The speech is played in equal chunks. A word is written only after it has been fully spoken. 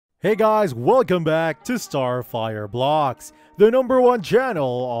Hey guys, welcome back to Starfire Blox, the #1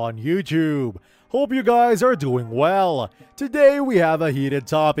 channel on YouTube. Hope you guys are doing well. Today we have a heated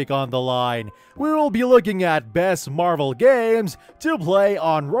topic on the line. We will be looking at best Marvel games to play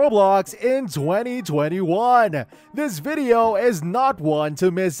on Roblox in 2021. This video is not one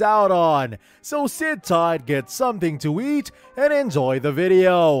to miss out on, so sit tight, get something to eat, and enjoy the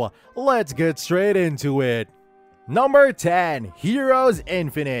video. Let's get straight into it. Number 10, Heroes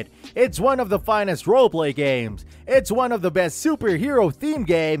Infinite. It's one of the finest roleplay games. It's one of the best superhero themed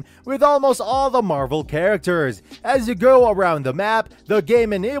game with almost all the Marvel characters. As you go around the map, the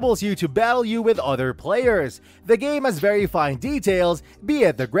game enables you to battle you with other players. The game has very fine details, be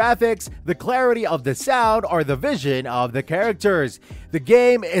it the graphics, the clarity of the sound, or the vision of the characters. The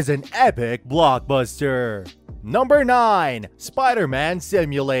game is an epic blockbuster. Number 9, Spider-Man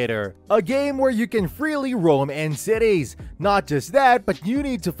Simulator, a game where you can freely roam in cities. Not just that, but you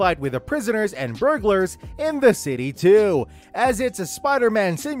need to fight with the prisoners and burglars in the city too. As it's a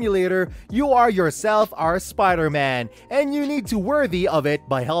Spider-Man simulator, you are yourself our Spider-Man, and you need to worthy of it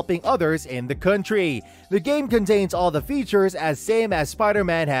by helping others in the country. The game contains all the features as same as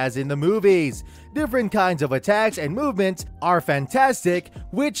Spider-Man has in the movies. Different kinds of attacks and movements are fantastic,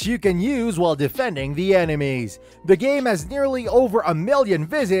 which you can use while defending the enemies. The game has nearly over 1 million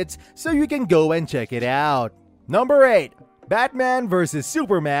visits, so you can go and check it out. Number 8, Batman vs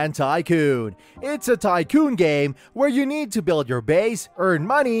Superman Tycoon. It's a tycoon game where you need to build your base, earn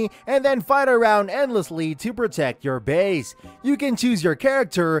money, and then fight around endlessly to protect your base. You can choose your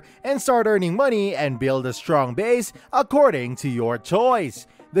character and start earning money and build a strong base according to your choice.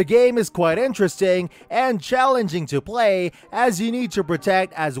 The game is quite interesting and challenging to play as you need to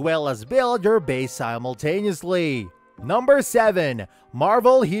protect as well as build your base simultaneously. Number 7,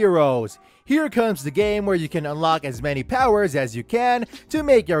 Marvel Heroes. Here comes the game where you can unlock as many powers as you can to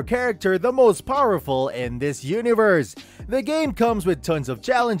make your character the most powerful in this universe. The game comes with tons of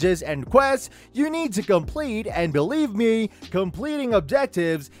challenges and quests you need to complete, and believe me, completing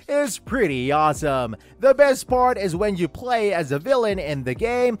objectives is pretty awesome. The best part is when you play as a villain in the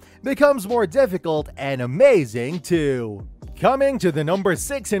game, becomes more difficult and amazing too. Coming to the number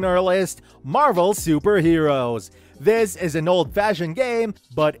 6 in our list, Marvel Superheroes. This is an old-fashioned game,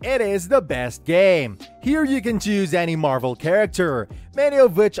 but it is the best game. Here you can choose any Marvel character, many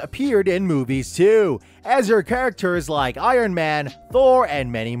of which appeared in movies too, as your characters like Iron Man, Thor,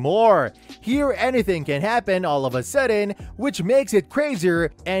 and many more. Here anything can happen all of a sudden, which makes it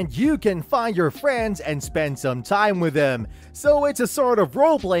crazier, and you can find your friends and spend some time with them. So it's a sort of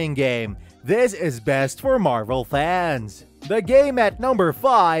role-playing game. This is best for Marvel fans. The game at number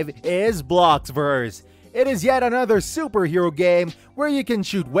 5 is Bloxverse. It is yet another superhero game where you can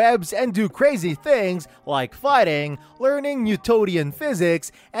shoot webs and do crazy things like fighting, learning Newtonian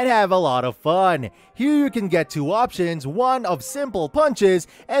physics, and have a lot of fun. Here you can get two options, one of simple punches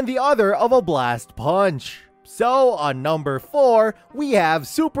and the other of a blast punch. So on number 4, we have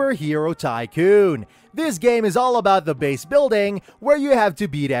Superhero Tycoon. This game is all about the base building, where you have to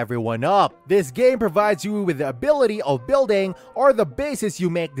beat everyone up. This game provides you with the ability of building, or the bases you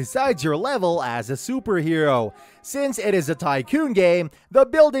make decides your level as a superhero. Since it is a tycoon game, the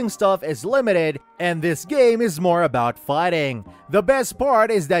building stuff is limited, and this game is more about fighting. The best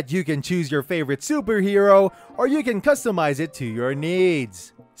part is that you can choose your favorite superhero, or you can customize it to your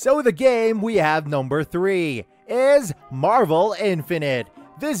needs. So the game we have number 3 is Marvel Infinite.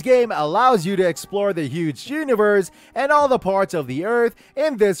 This game allows you to explore the huge universe and all the parts of the earth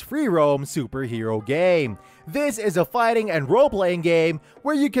in this free roam superhero game. This is a fighting and role-playing game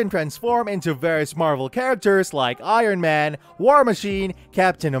where you can transform into various Marvel characters like Iron Man, War Machine,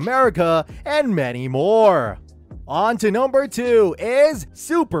 Captain America, and many more. On to number 2 is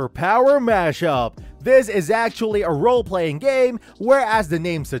Superpower Mashup. This is actually a role-playing game where, as the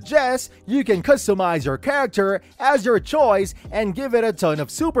name suggests, you can customize your character as your choice and give it a ton of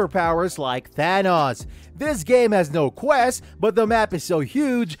superpowers like Thanos. This game has no quests, but the map is so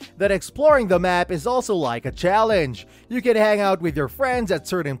huge that exploring the map is also like a challenge. You can hang out with your friends at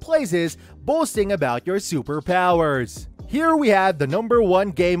certain places, boasting about your superpowers. Here we have the number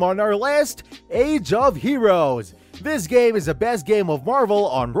 1 game on our list, Age of Heroes. This game is the best game of Marvel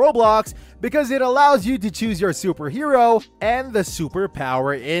on Roblox because it allows you to choose your superhero and the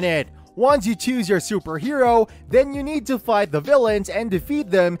superpower in it. Once you choose your superhero, then you need to fight the villains and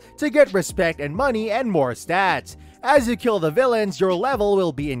defeat them to get respect and money and more stats. As you kill the villains, your level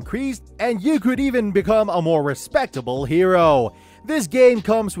will be increased and you could even become a more respectable hero. This game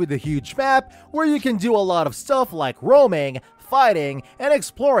comes with a huge map where you can do a lot of stuff like roaming, fighting, and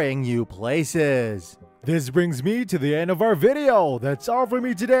exploring new places. This brings me to the end of our video. That's all for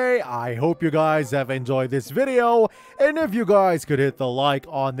me today. I hope you guys have enjoyed this video. And if you guys could hit the like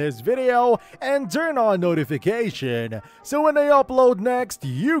on this video and turn on notification, so when I upload next,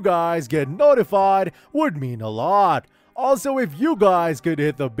 you guys get notified, would mean a lot. Also, if you guys could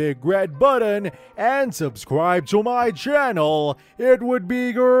hit the big red button and subscribe to my channel, it would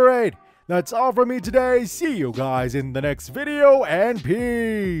be great. That's all from me today. See you guys in the next video, and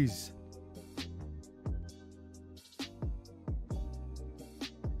peace.